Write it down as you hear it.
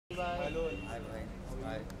Hi, bhai.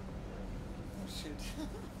 Hi. Oh shit.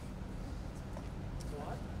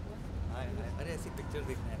 Hi, hi. अरे ऐसी picture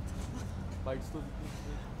देखना है. बाइट्स तो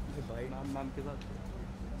भाई मैम के साथ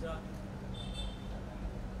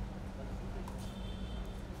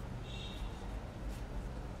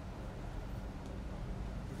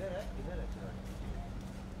इधर है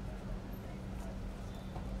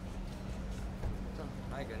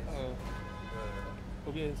Hi guys.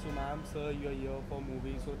 Okay, so ma'am, sir, you are here for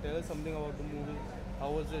movie. So tell us something about the movie. How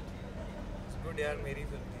was it? It's good यार, मेरी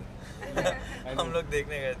फिल्म थी. हम लोग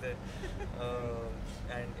देखने गए थे.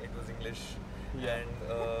 And it was English. Yeah. And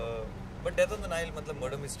but Death on the Nile मतलब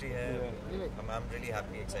murder mystery है. Yeah. I'm really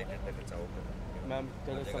happy, excited that it's out. Ma'am,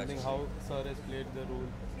 tell us something how sir has played the role.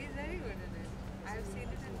 He's very good in it. I've seen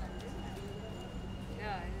it in London.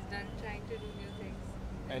 Yeah, he's done trying to do new things.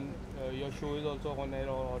 And your show is also on air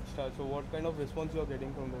or Hotstar. So what kind of response you are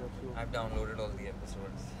getting from the show? I've downloaded all the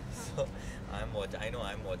episodes, so I'm watching. I know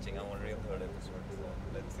I'm watching. I'm already on third episode, so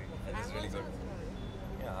let's see. And it's really good.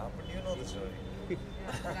 Yeah, but you know the story. Yeah,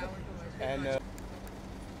 I want to watch it. And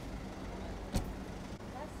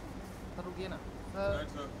रुकिए ना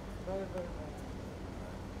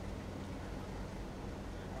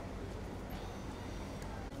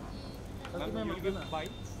ma'am, you'll give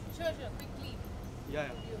bites? Sure, quickly.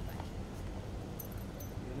 Yeah.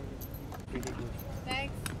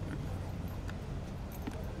 Thanks.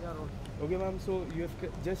 Okay, ma'am. So you have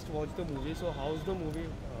just watched the movie. So how's the movie?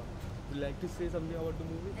 Would you like to say something about the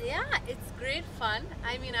movie? Yeah, it's great fun.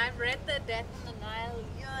 I mean, I've read the Death on the Nile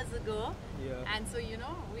years ago. Yeah. And so, you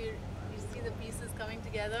know, we see the pieces coming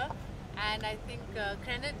together. And I think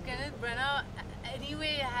Kenneth Branagh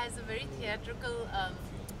anyway has a very theatrical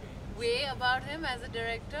way about him as a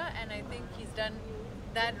director. And I think he's done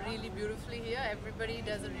that really beautifully here. Everybody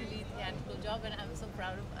does a really theatrical job. And I'm so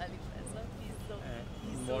proud of Ali Fazal. He's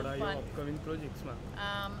so What are fun. your upcoming projects, ma'am?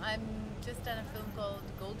 I'm just done a film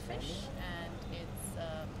called Goldfish, and it's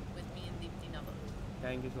with me and Deepthi Naval.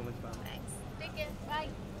 Thank you so much, ma'am. Thanks. Take care. Bye.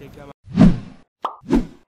 Take care, ma'am.